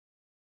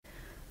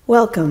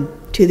Welcome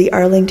to the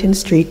Arlington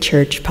Street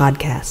Church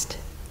podcast.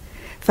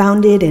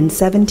 Founded in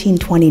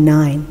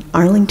 1729,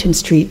 Arlington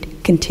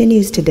Street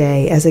continues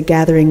today as a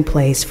gathering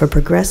place for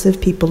progressive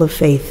people of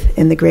faith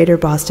in the greater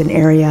Boston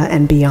area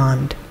and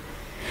beyond.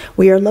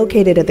 We are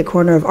located at the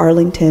corner of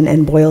Arlington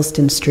and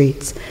Boylston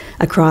Streets,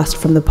 across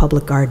from the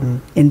Public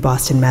Garden in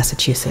Boston,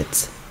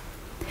 Massachusetts.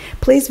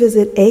 Please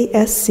visit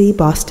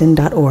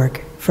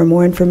ascboston.org for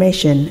more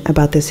information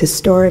about this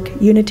historic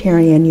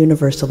Unitarian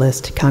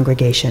Universalist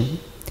congregation.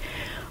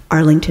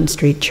 Arlington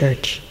Street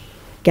Church,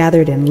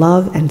 gathered in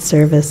love and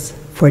service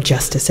for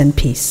justice and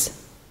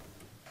peace.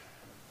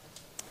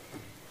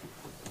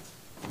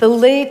 The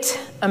late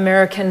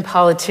American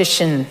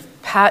politician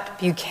Pat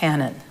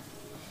Buchanan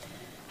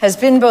has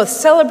been both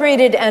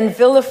celebrated and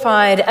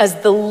vilified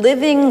as the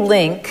living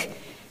link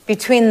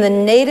between the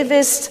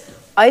nativist,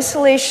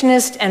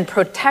 isolationist, and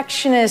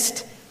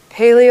protectionist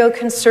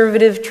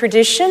paleoconservative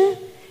tradition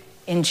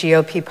in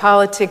GOP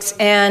politics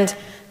and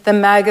the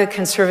MAGA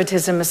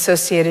conservatism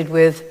associated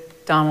with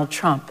Donald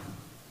Trump.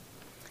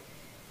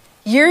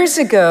 Years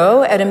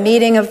ago, at a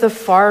meeting of the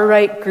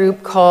far-right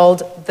group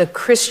called the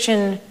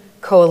Christian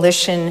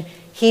Coalition,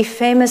 he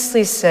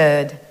famously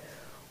said,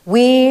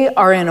 "We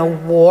are in a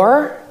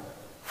war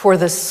for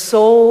the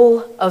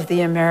soul of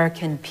the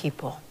American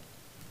people."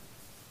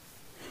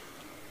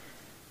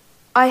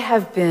 I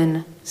have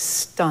been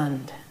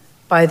stunned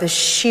by the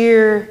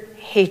sheer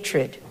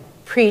hatred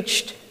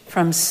preached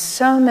from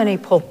so many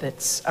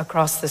pulpits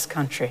across this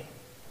country.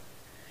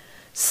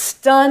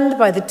 Stunned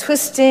by the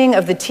twisting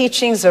of the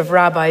teachings of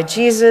Rabbi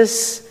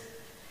Jesus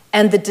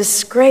and the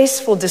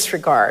disgraceful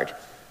disregard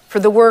for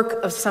the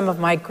work of some of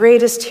my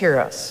greatest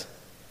heroes,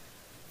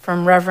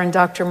 from Reverend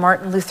Dr.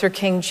 Martin Luther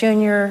King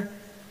Jr.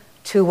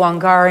 to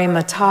Wangari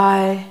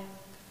Maathai,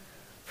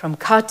 from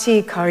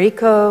Kati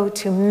Kariko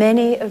to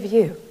many of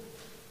you.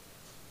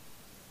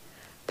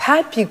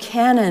 Pat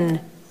Buchanan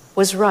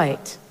was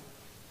right.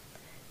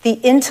 The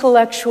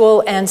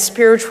intellectual and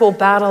spiritual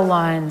battle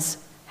lines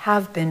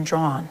have been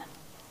drawn.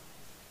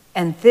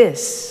 And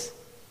this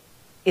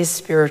is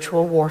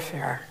spiritual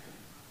warfare.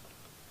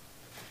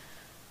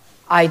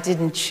 I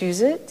didn't choose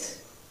it,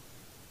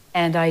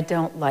 and I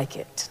don't like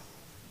it.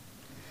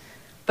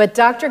 But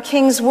Dr.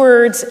 King's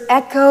words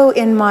echo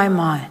in my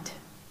mind.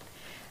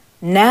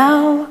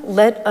 Now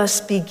let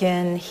us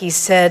begin, he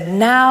said.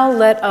 Now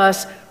let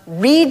us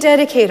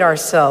rededicate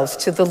ourselves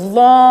to the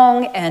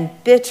long and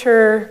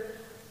bitter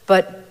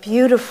but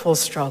beautiful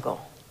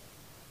struggle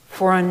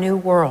for a new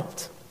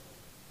world.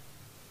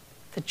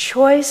 The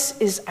choice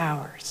is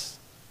ours,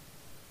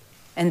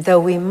 and though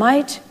we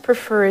might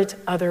prefer it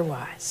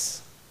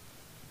otherwise,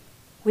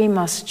 we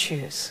must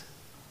choose.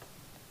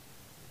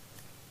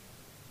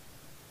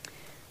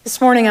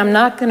 This morning, I'm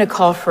not going to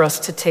call for us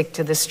to take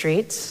to the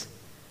streets,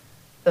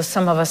 though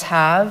some of us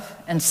have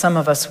and some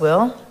of us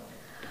will.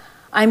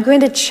 I'm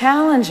going to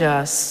challenge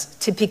us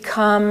to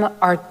become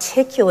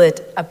articulate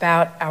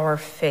about our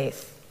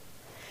faith,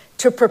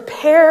 to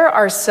prepare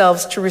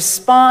ourselves to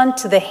respond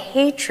to the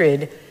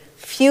hatred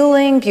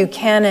fueling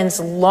Buchanan's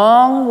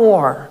long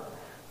war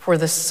for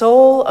the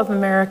soul of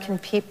American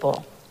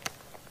people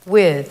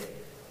with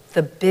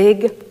the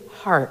big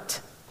heart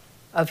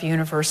of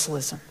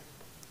universalism.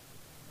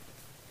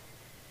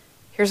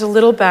 Here's a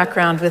little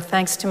background with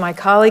thanks to my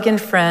colleague and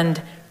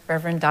friend,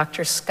 Reverend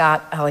Dr.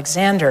 Scott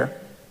Alexander.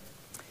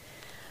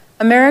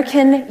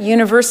 American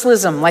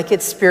Universalism, like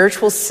its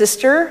spiritual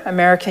sister,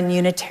 American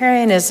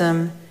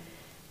Unitarianism,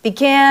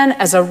 began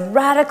as a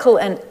radical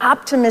and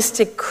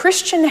optimistic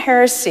Christian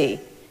heresy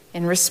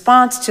in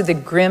response to the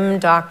grim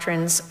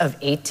doctrines of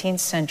 18th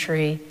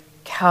century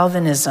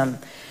Calvinism.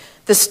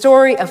 The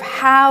story of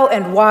how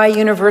and why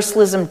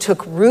Universalism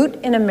took root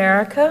in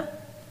America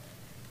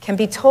can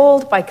be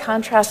told by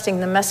contrasting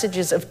the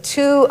messages of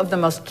two of the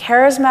most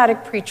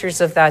charismatic preachers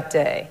of that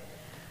day,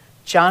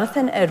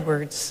 Jonathan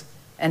Edwards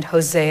and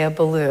Hosea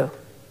Ballou.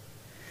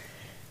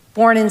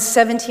 Born in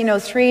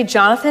 1703,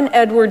 Jonathan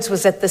Edwards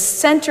was at the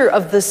center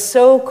of the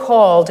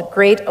so-called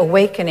Great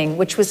Awakening,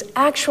 which was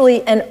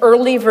actually an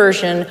early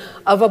version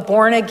of a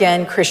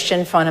born-again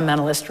Christian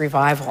fundamentalist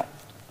revival.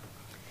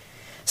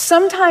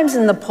 Sometimes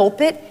in the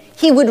pulpit,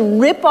 he would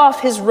rip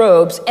off his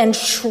robes and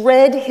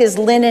shred his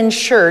linen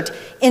shirt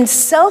in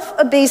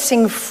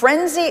self-abasing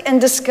frenzy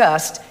and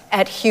disgust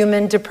at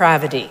human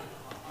depravity.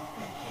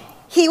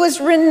 He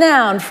was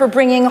renowned for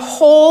bringing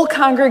whole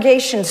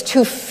congregations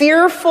to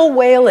fearful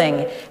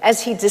wailing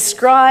as he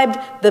described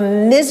the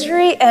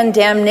misery and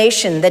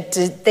damnation that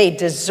they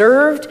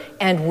deserved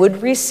and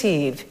would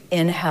receive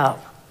in hell.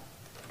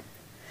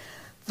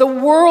 The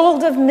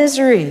world of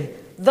misery,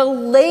 the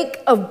lake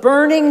of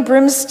burning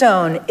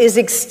brimstone, is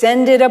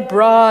extended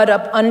abroad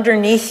up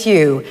underneath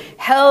you.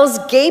 Hell's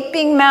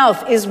gaping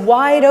mouth is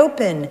wide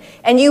open,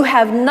 and you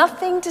have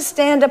nothing to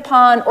stand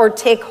upon or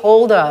take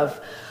hold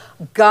of.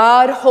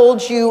 God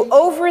holds you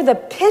over the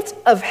pit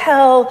of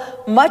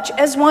hell much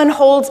as one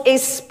holds a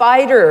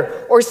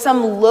spider or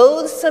some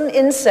loathsome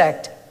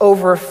insect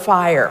over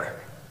fire.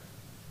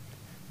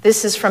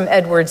 This is from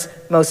Edwards'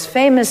 most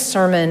famous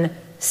sermon,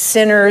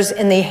 sinners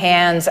in the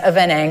hands of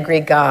an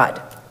angry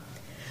God.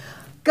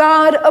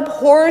 God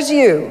abhors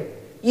you.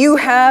 You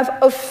have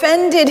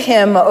offended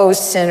him, O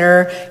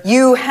sinner.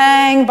 You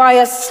hang by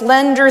a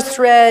slender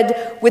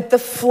thread with the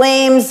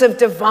flames of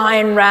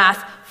divine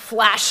wrath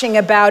flashing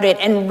about it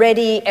and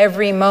ready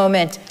every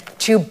moment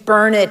to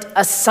burn it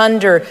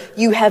asunder.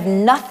 You have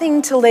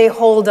nothing to lay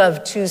hold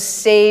of to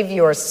save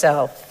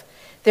yourself.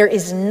 There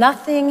is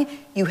nothing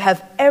you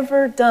have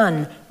ever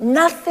done,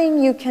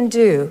 nothing you can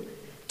do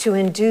to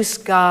induce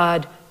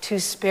God to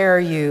spare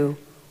you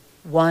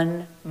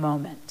one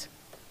moment.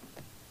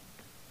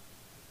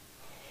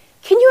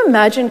 Can you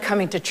imagine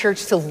coming to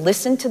church to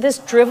listen to this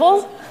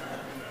drivel?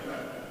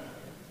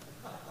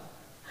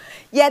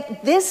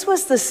 Yet this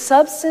was the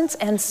substance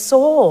and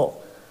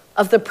soul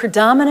of the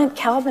predominant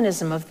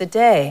Calvinism of the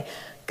day.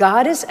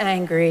 God is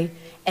angry,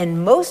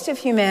 and most of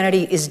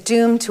humanity is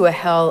doomed to a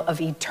hell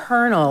of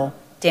eternal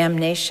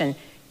damnation.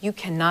 You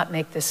cannot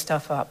make this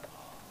stuff up.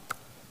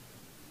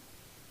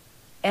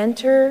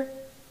 Enter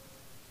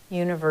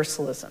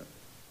Universalism.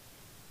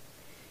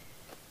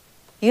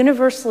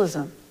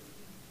 Universalism,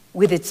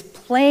 with its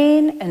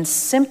plain and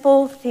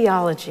simple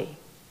theology,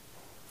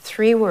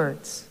 3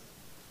 words: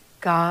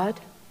 God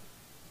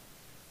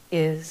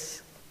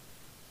is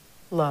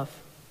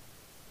love.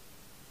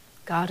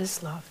 God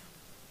is love.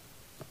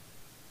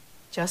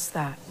 Just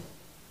that.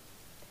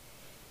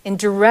 In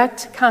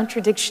direct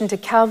contradiction to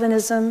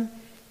Calvinism,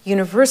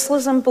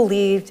 Universalism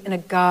believed in a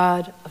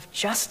God of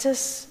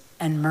justice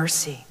and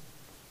mercy.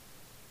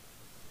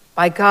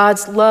 By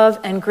God's love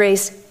and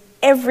grace,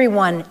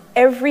 everyone,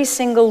 every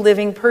single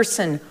living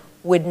person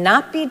would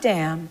not be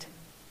damned,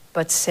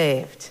 but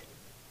saved.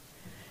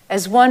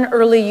 As one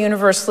early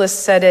Universalist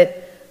said it,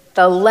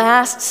 the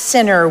last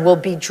sinner will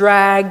be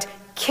dragged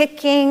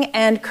kicking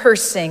and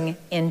cursing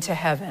into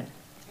heaven.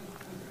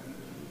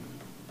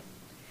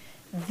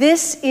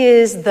 This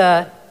is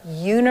the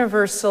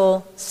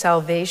universal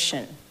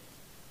salvation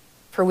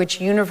for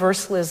which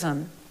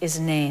Universalism is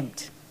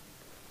named.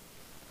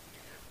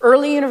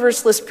 Early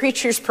Universalist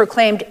preachers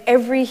proclaimed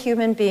every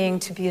human being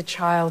to be a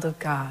child of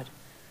God,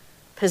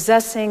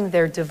 possessing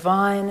their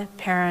divine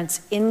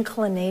parents'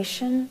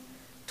 inclination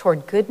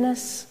toward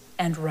goodness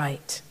and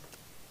right.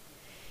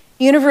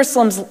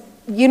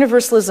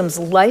 Universalism's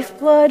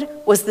lifeblood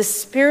was the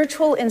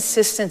spiritual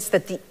insistence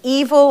that the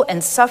evil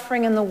and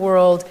suffering in the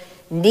world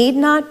need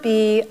not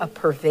be a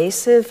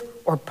pervasive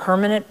or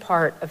permanent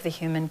part of the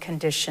human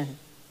condition.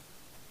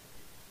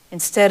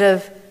 Instead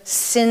of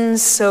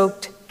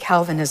sin-soaked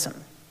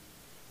Calvinism,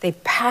 they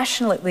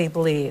passionately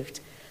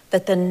believed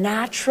that the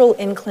natural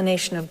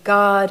inclination of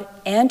God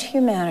and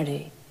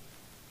humanity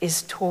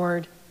is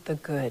toward the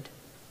good.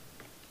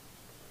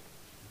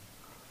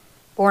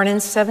 Born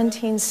in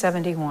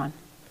 1771,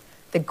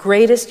 the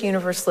greatest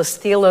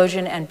Universalist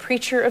theologian and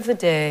preacher of the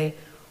day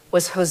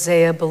was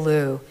Hosea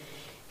Ballou.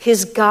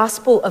 His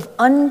gospel of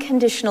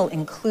unconditional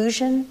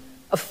inclusion,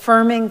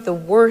 affirming the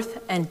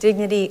worth and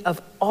dignity of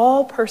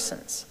all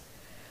persons,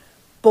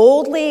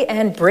 boldly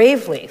and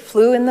bravely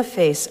flew in the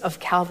face of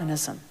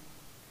Calvinism.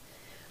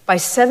 By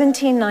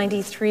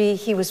 1793,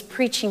 he was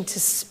preaching to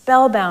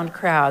spellbound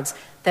crowds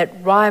that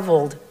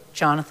rivaled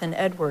Jonathan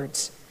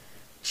Edwards.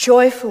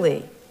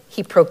 Joyfully,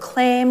 he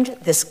proclaimed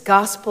this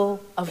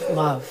gospel of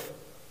love.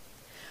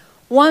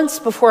 Once,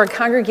 before a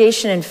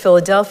congregation in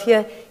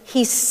Philadelphia,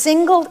 he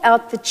singled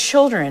out the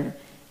children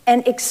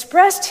and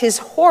expressed his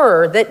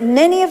horror that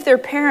many of their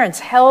parents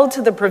held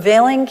to the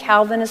prevailing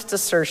Calvinist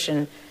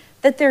assertion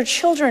that their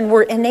children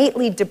were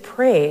innately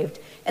depraved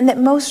and that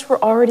most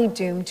were already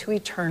doomed to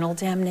eternal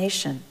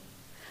damnation.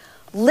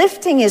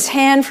 Lifting his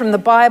hand from the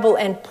Bible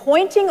and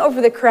pointing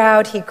over the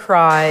crowd, he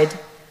cried,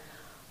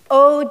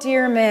 "Oh,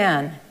 dear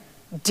man,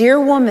 dear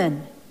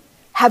woman,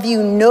 have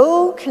you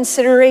no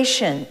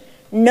consideration,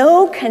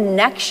 no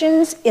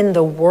connections in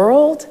the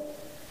world?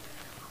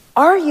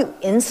 Are you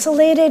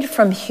insulated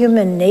from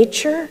human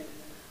nature?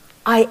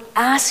 I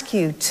ask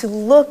you to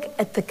look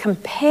at the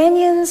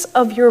companions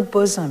of your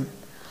bosom.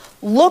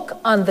 Look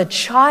on the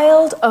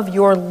child of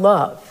your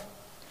love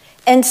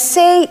and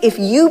say if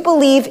you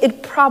believe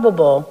it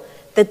probable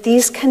that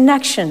these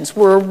connections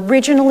were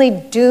originally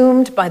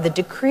doomed by the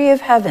decree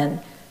of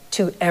heaven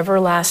to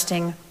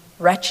everlasting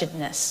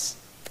wretchedness.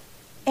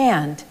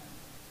 And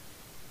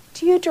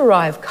do you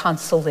derive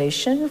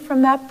consolation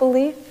from that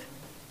belief?"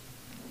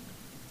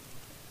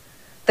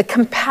 The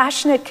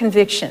compassionate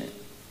conviction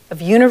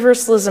of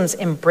Universalism's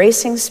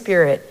embracing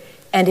spirit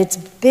and its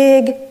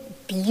big,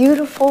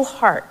 beautiful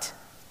heart,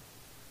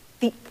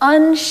 the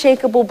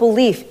unshakable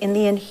belief in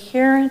the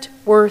inherent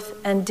worth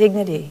and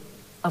dignity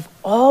of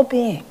all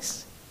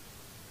beings,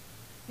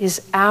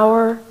 is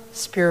our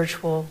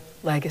spiritual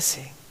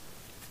legacy.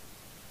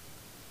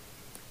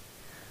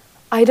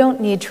 I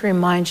don't need to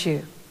remind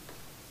you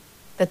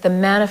that the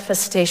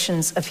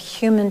manifestations of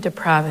human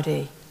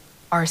depravity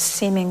are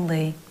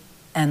seemingly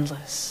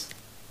endless.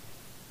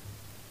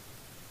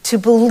 To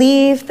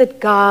believe that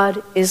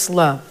God is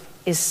love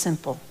is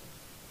simple,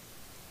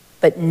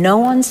 but no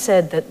one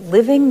said that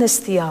living this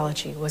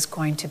theology was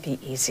going to be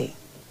easy.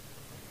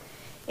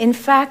 In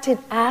fact, it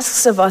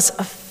asks of us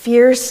a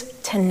fierce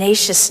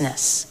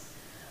tenaciousness,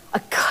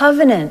 a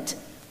covenant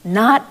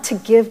not to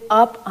give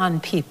up on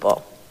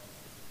people,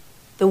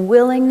 the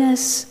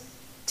willingness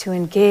to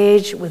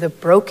engage with a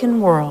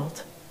broken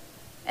world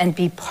and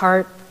be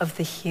part of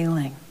the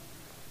healing.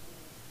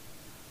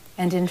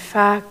 And in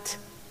fact,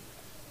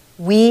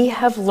 we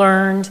have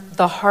learned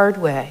the hard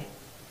way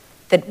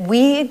that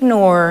we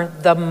ignore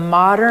the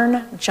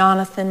modern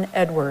Jonathan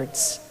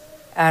Edwards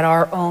at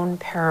our own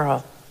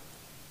peril.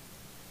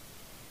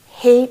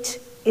 Hate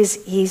is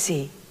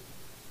easy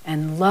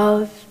and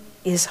love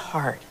is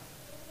hard.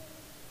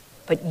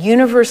 But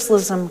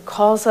universalism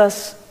calls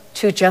us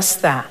to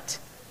just that,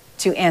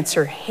 to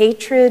answer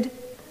hatred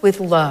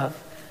with love.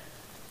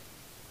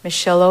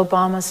 Michelle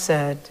Obama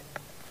said,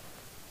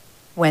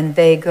 "When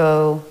they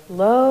go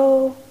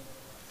low,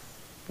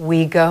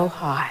 we go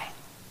high."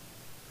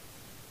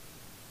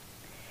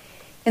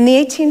 In the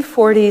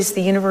 1840s,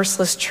 the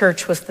Universalist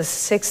Church was the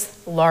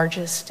 6th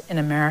largest in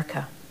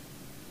America.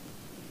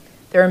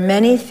 There are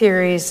many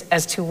theories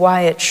as to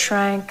why it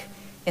shrank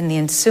in the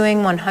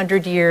ensuing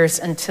 100 years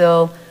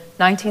until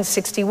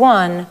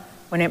 1961,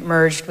 when it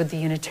merged with the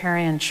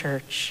Unitarian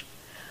Church.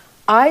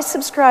 I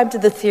subscribe to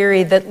the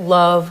theory that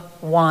love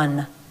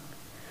won.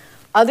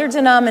 Other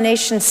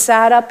denominations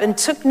sat up and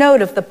took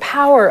note of the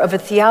power of a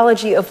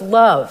theology of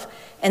love,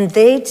 and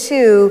they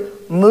too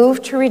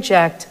moved to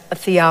reject a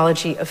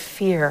theology of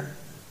fear.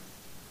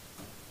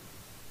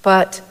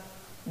 But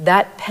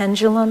that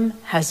pendulum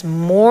has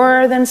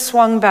more than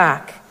swung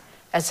back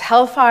as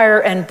hellfire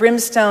and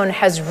brimstone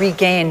has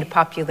regained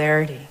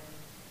popularity.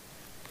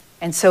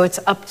 And so it's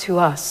up to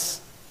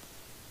us,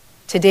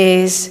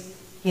 today's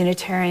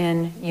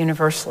Unitarian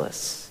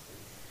Universalists,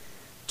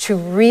 to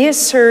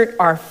reassert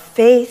our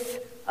faith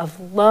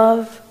of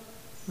love,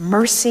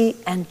 mercy,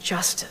 and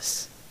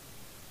justice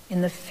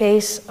in the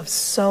face of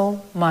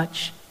so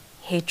much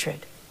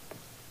hatred.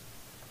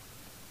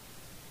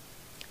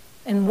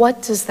 And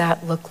what does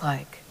that look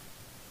like?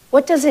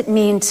 What does it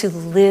mean to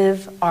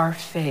live our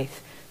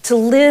faith? To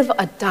live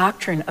a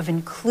doctrine of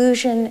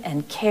inclusion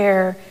and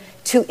care,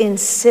 to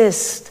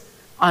insist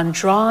on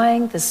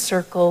drawing the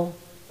circle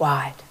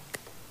wide.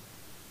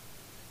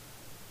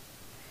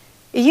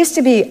 It used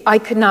to be I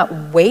could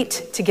not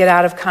wait to get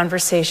out of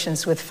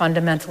conversations with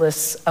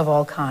fundamentalists of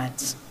all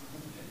kinds.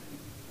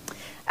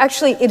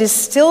 Actually, it is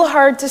still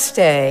hard to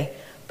stay,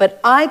 but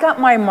I got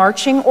my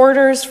marching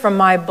orders from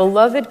my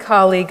beloved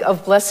colleague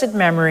of blessed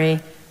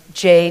memory,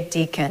 Jay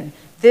Deacon.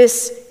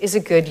 This is a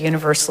good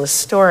Universalist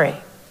story.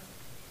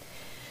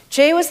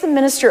 Jay was the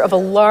minister of a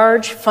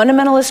large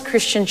fundamentalist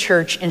Christian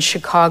church in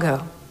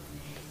Chicago.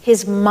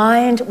 His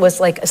mind was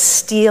like a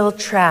steel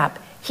trap.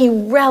 He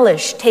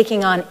relished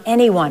taking on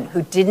anyone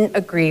who didn't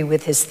agree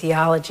with his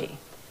theology.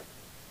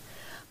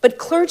 But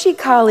clergy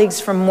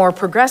colleagues from more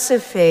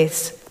progressive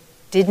faiths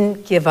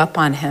didn't give up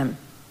on him.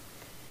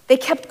 They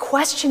kept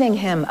questioning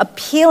him,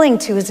 appealing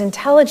to his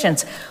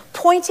intelligence,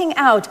 pointing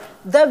out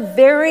the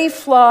very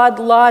flawed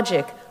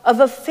logic of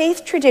a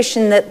faith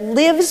tradition that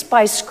lives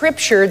by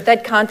scripture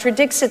that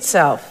contradicts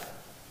itself.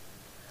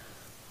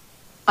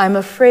 I'm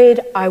afraid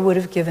I would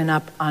have given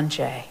up on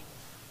Jay,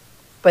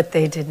 but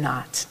they did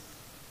not.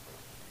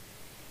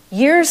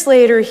 Years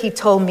later, he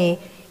told me,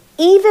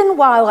 even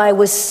while I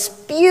was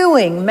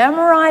spewing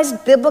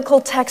memorized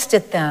biblical text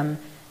at them,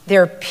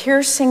 their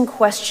piercing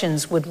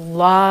questions would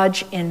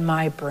lodge in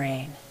my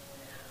brain.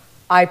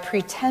 I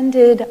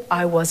pretended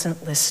I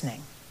wasn't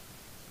listening.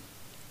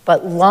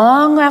 But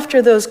long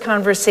after those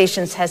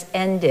conversations has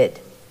ended,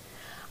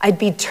 I'd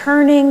be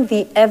turning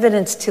the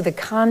evidence to the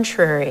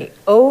contrary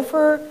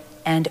over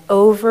and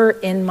over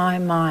in my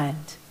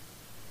mind.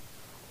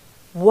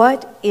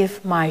 What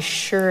if my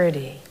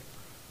surety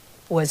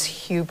was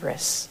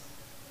hubris?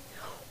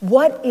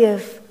 What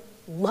if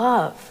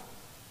love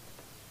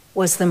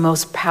was the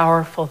most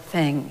powerful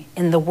thing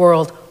in the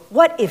world?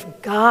 What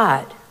if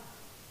God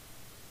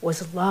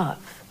was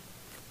love?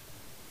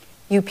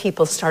 You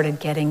people started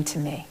getting to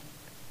me.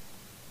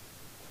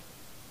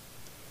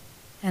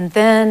 And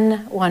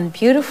then one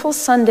beautiful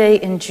Sunday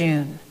in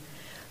June,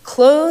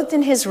 clothed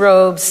in his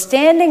robes,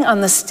 standing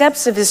on the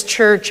steps of his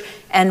church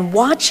and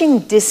watching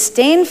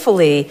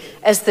disdainfully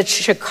as the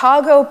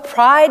Chicago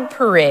Pride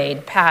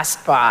Parade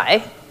passed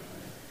by,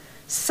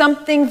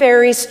 something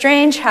very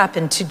strange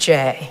happened to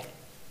Jay.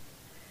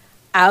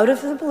 Out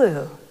of the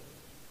blue,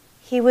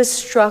 he was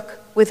struck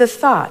with a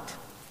thought.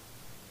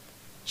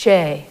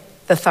 Jay,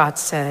 the thought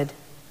said,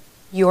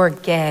 you're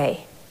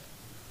gay.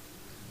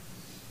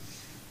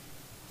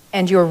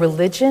 And your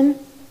religion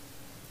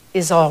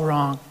is all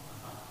wrong.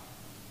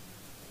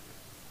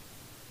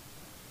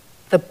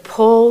 The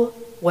pull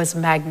was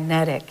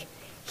magnetic.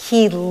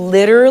 He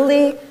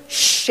literally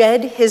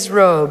shed his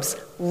robes,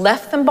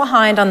 left them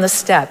behind on the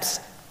steps,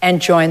 and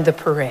joined the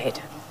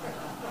parade.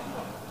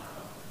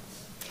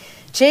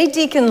 Jay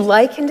Deacon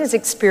likened his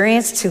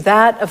experience to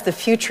that of the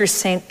future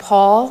St.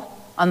 Paul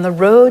on the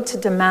road to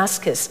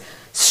Damascus.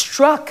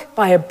 Struck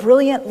by a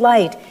brilliant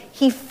light,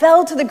 he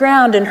fell to the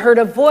ground and heard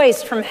a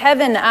voice from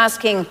heaven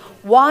asking,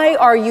 Why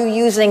are you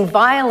using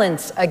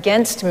violence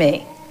against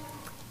me?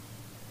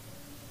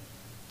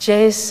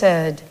 Jay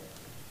said,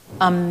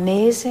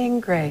 amazing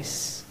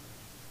grace.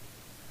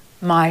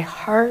 My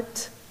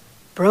heart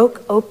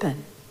broke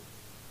open.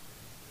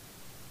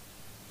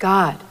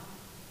 God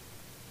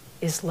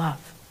is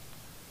love.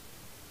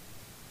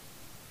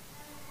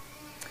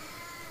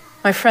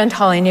 My friend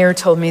Holly Neer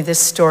told me this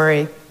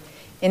story.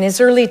 In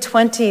his early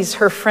 20s,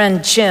 her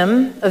friend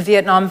Jim, a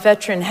Vietnam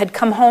veteran, had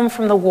come home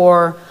from the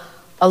war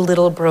a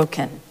little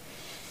broken.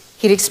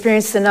 He'd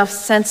experienced enough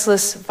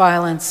senseless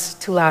violence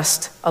to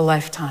last a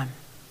lifetime.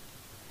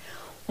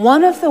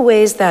 One of the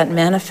ways that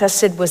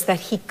manifested was that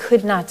he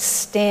could not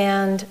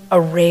stand a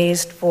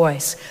raised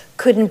voice,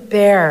 couldn't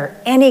bear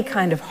any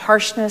kind of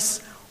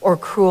harshness or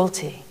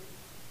cruelty.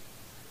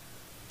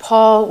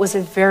 Paul was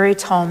a very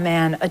tall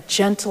man, a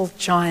gentle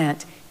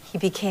giant. He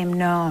became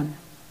known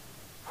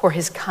for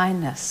his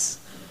kindness.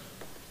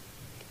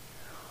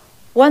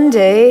 One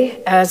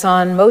day, as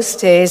on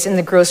most days in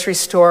the grocery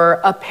store,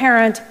 a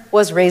parent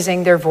was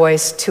raising their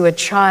voice to a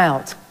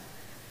child.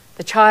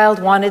 The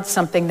child wanted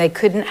something they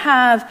couldn't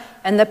have,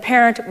 and the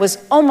parent was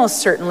almost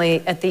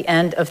certainly at the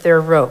end of their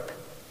rope.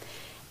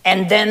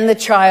 And then the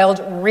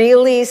child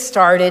really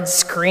started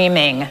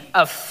screaming,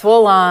 a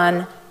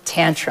full-on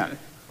tantrum.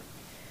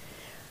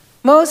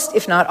 Most,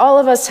 if not all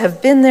of us,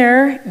 have been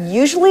there,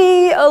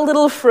 usually a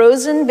little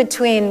frozen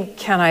between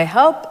can I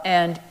help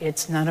and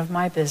it's none of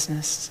my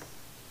business.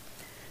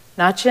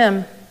 Not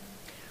Jim.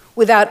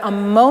 Without a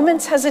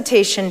moment's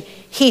hesitation,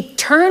 he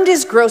turned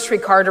his grocery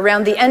cart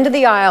around the end of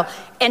the aisle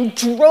and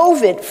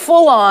drove it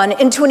full on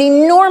into an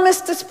enormous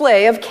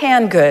display of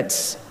canned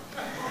goods.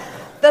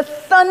 The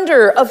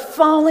thunder of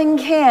falling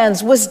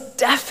cans was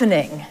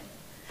deafening.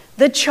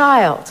 The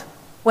child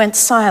went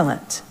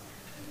silent.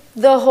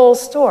 The whole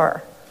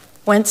store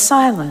went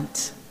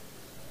silent.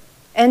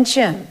 And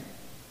Jim,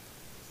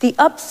 the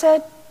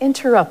upset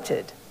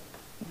interrupted,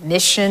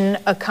 mission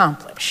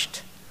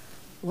accomplished,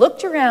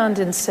 looked around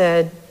and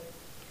said,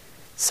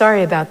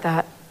 sorry about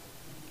that.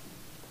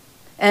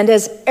 And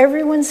as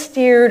everyone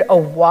steered a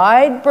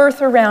wide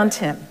berth around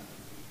him,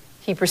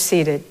 he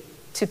proceeded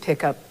to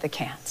pick up the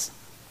cans.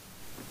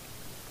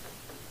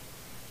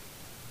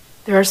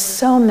 There are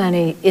so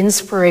many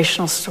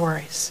inspirational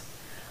stories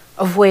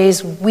of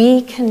ways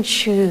we can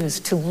choose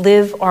to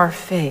live our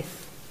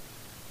faith.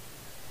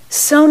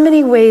 So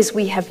many ways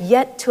we have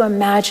yet to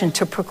imagine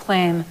to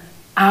proclaim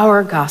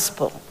our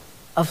gospel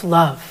of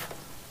love.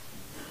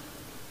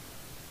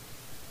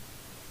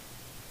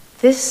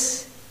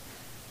 This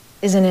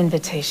is an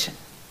invitation.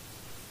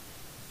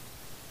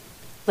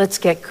 Let's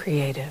get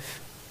creative.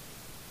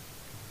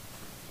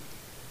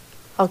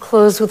 I'll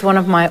close with one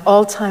of my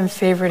all-time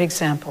favorite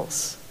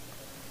examples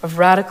of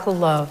radical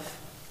love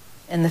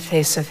in the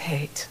face of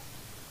hate.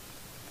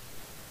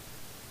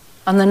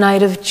 On the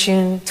night of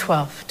June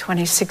 12,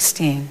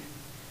 2016,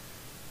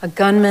 a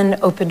gunman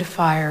opened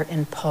fire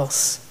in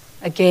Pulse,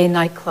 a gay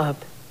nightclub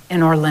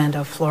in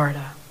Orlando,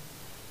 Florida.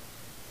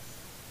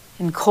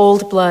 In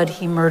cold blood,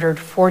 he murdered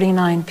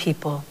 49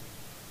 people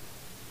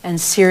and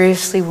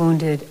seriously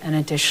wounded an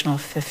additional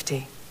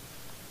 50.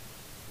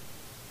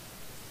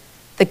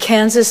 The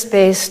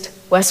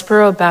Kansas-based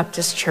Westboro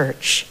Baptist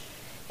Church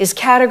is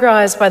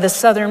categorized by the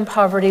Southern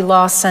Poverty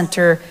Law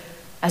Center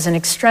as an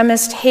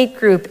extremist hate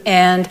group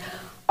and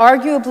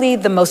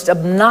arguably the most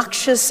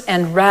obnoxious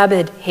and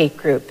rabid hate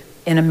group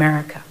in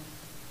America.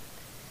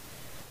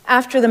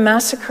 After the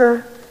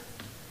massacre,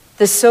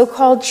 the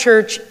so-called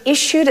church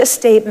issued a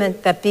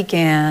statement that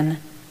began,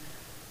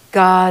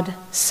 God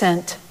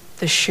sent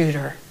the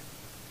shooter.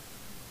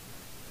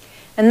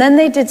 And then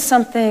they did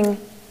something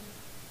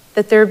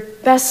that they're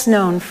best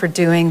known for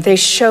doing. They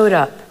showed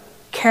up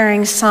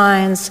carrying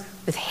signs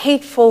with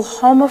hateful,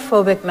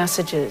 homophobic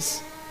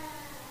messages,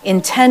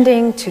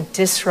 intending to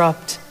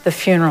disrupt the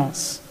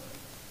funerals.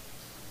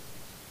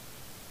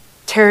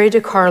 Terry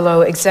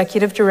DiCarlo,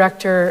 executive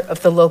director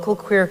of the local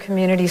queer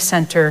community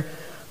center,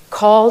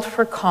 called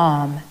for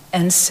calm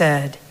and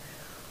said,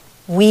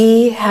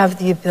 we have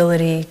the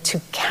ability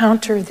to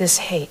counter this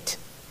hate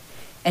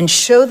and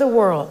show the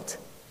world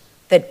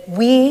that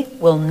we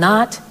will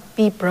not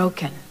be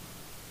broken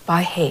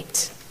by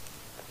hate.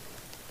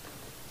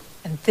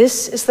 And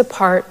this is the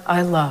part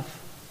I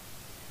love.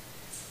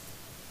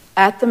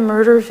 At the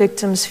murder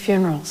victims'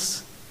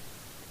 funerals,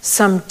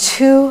 some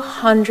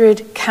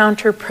 200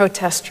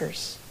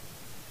 counter-protesters,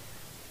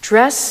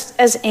 dressed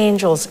as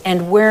angels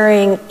and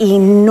wearing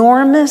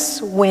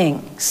enormous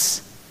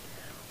wings,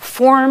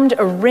 formed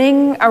a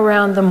ring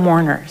around the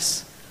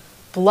mourners,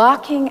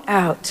 blocking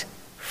out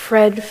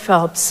Fred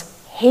Phelps'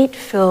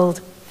 hate-filled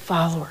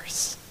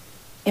followers.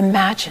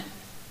 Imagine.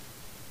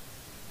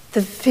 The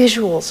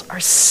visuals are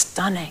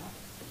stunning.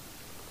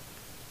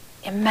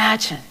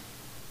 Imagine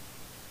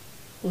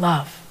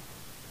love.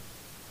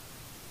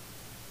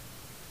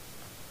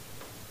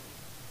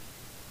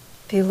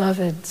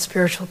 Beloved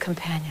spiritual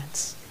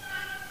companions,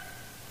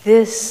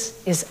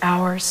 this is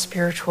our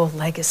spiritual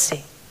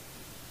legacy.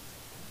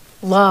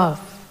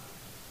 Love,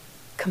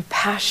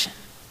 compassion,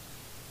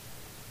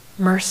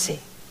 mercy,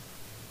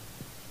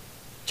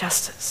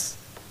 justice.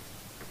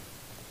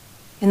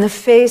 In the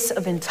face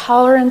of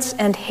intolerance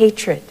and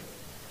hatred,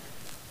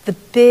 the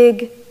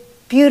big,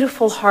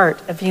 beautiful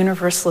heart of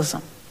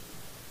Universalism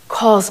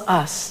calls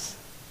us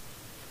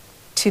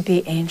to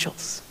be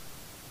angels.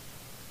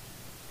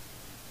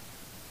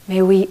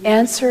 May we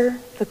answer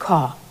the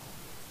call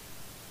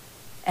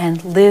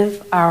and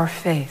live our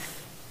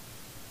faith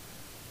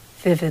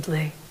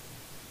vividly.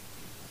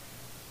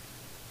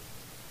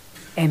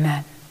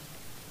 Amen.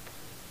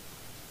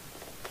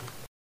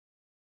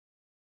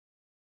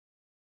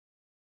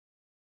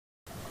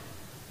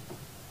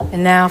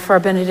 And now for our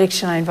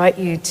benediction, I invite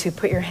you to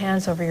put your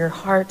hands over your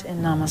heart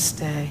in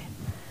namaste.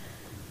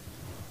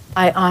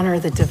 I honor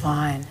the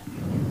divine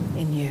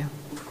in you.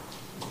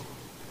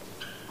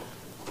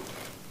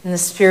 In the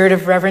spirit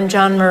of Reverend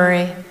John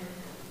Murray,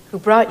 who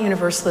brought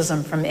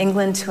Universalism from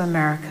England to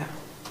America,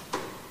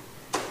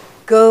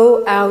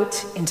 go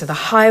out into the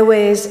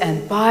highways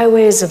and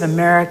byways of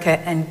America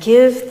and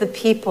give the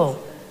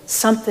people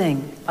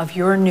something of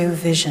your new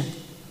vision.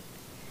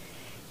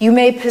 You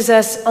may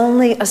possess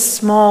only a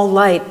small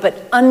light, but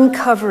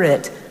uncover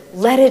it,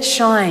 let it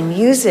shine,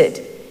 use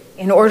it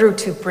in order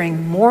to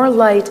bring more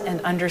light and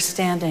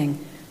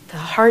understanding to the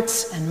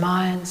hearts and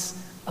minds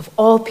of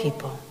all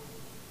people.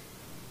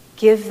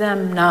 Give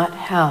them not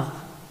hell,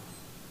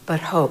 but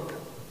hope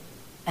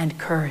and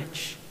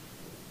courage.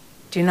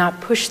 Do not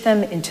push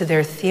them into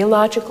their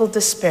theological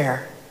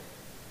despair,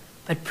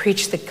 but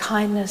preach the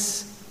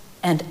kindness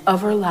and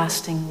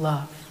everlasting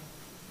love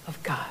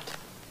of God.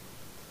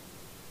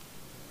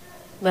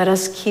 Let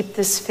us keep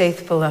this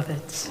faith,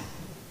 beloveds,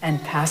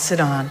 and pass it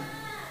on.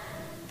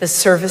 The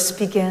service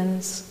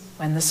begins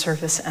when the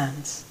service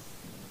ends.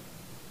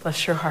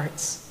 Bless your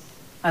hearts.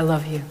 I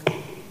love you.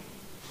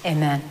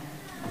 Amen.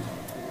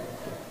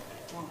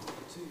 1,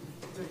 2,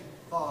 3,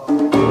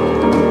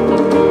 4.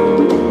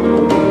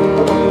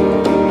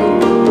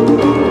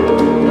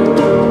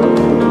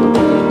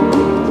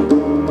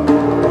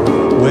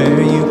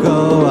 Where you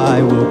go,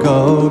 I will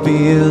go,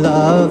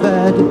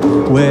 beloved.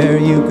 Where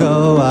you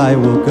go, I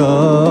will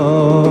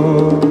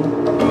go.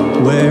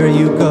 Where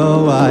you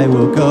go, I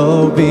will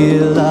go,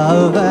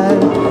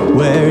 beloved.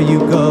 Where you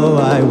go,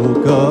 I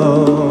will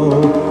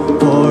go.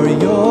 For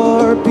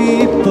your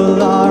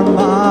people are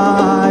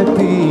my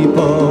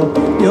people.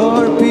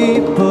 Your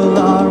people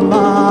are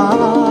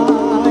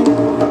mine.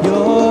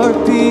 Your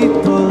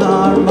people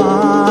are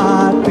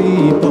my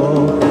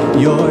people.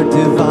 You're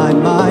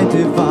divine, my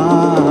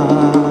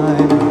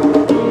divine.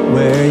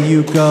 Where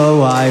you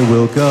go, I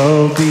will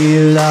go,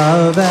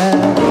 beloved.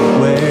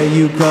 Where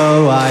you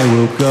go, I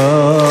will go.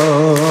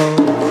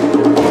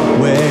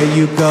 Where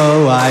you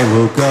go, I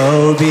will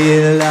go,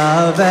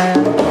 beloved.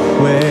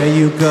 Where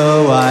you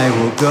go, I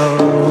will go.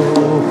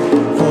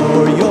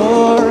 For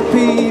your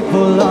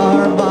people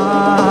are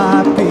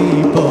my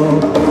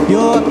people.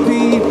 Your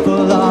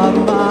people are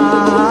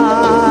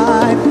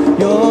mine.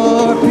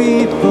 Your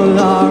people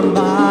are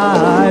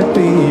my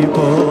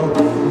people.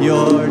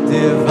 You're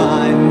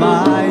divine,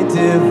 my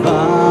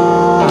divine.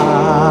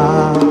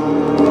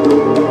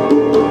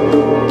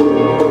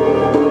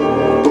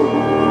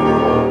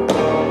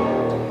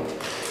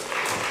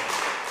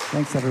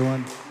 Thanks,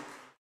 everyone.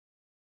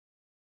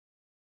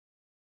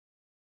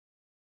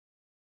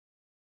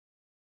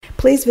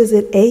 Please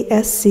visit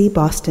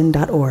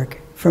ascboston.org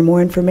for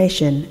more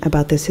information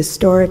about this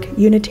historic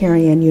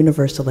Unitarian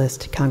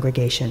Universalist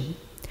congregation.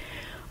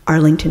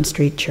 Arlington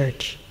Street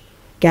Church,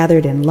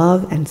 gathered in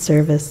love and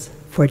service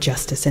for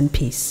justice and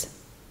peace.